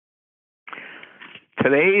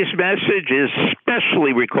Today's message is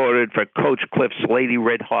specially recorded for Coach Cliff's Lady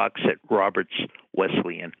Red Hawks at Roberts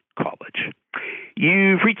Wesleyan College.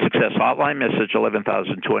 You've reached Success Hotline, message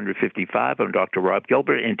 11,255. I'm Dr. Rob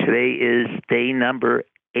Gilbert, and today is day number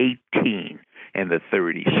 18 in the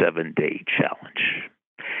 37-day challenge.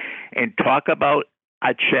 And talk about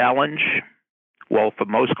a challenge. Well, for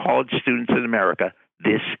most college students in America,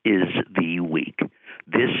 this is the week.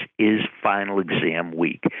 This is final exam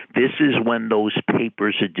week. This is when those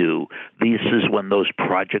papers are due. This is when those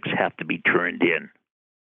projects have to be turned in.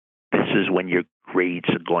 This is when your grades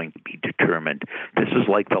are going to be determined. This is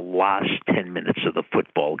like the last 10 minutes of the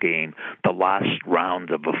football game, the last round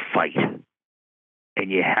of a fight. And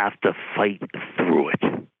you have to fight through it.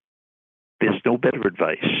 There's no better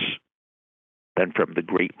advice than from the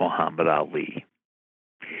great Muhammad Ali.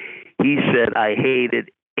 He said, I hated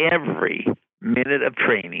every minute of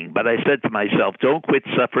training, but I said to myself, don't quit,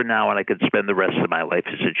 suffer now, and I could spend the rest of my life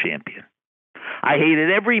as a champion. I hated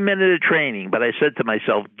every minute of training, but I said to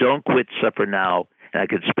myself, don't quit, suffer now, and I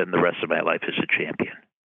could spend the rest of my life as a champion.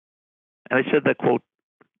 And I said that quote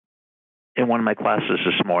in one of my classes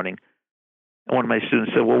this morning. And one of my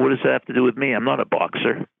students said, well, what does that have to do with me? I'm not a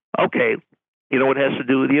boxer. Okay, you know what it has to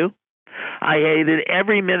do with you? I hated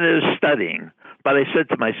every minute of studying, but I said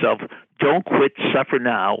to myself, don't quit, suffer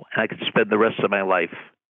now, and I could spend the rest of my life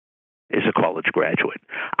as a college graduate.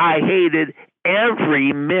 I hated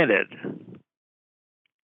every minute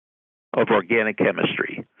of organic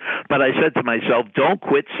chemistry, but I said to myself, don't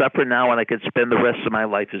quit, suffer now, and I could spend the rest of my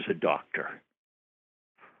life as a doctor.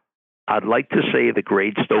 I'd like to say the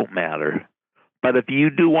grades don't matter, but if you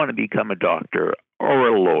do want to become a doctor or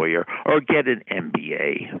a lawyer or get an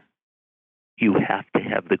MBA, you have to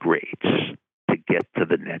have the grades to get to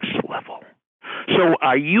the next level. So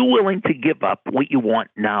are you willing to give up what you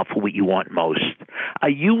want now for what you want most? Are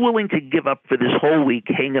you willing to give up for this whole week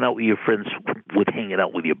hanging out with your friends, with hanging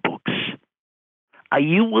out with your books? Are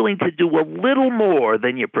you willing to do a little more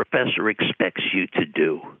than your professor expects you to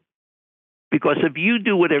do? Because if you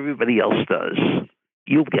do what everybody else does,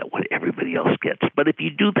 you'll get what everybody else gets. But if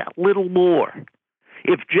you do that little more,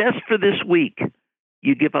 if just for this week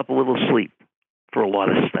you give up a little sleep for a lot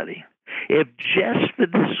of study, if just for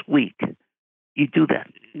this week you do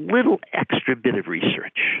that little extra bit of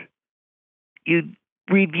research, you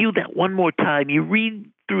review that one more time, you read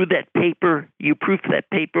through that paper, you proof that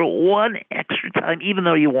paper one extra time, even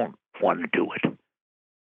though you won't want to do it.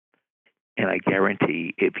 And I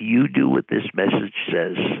guarantee if you do what this message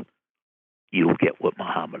says, you'll get what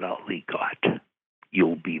Muhammad Ali got.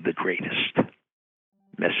 You'll be the greatest.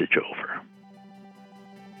 Message over.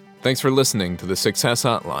 Thanks for listening to the Success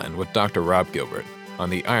Hotline with Dr. Rob Gilbert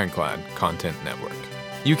on the Ironclad Content Network.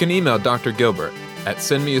 You can email Dr. Gilbert at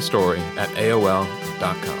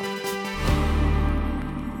sendmeastory@aol.com.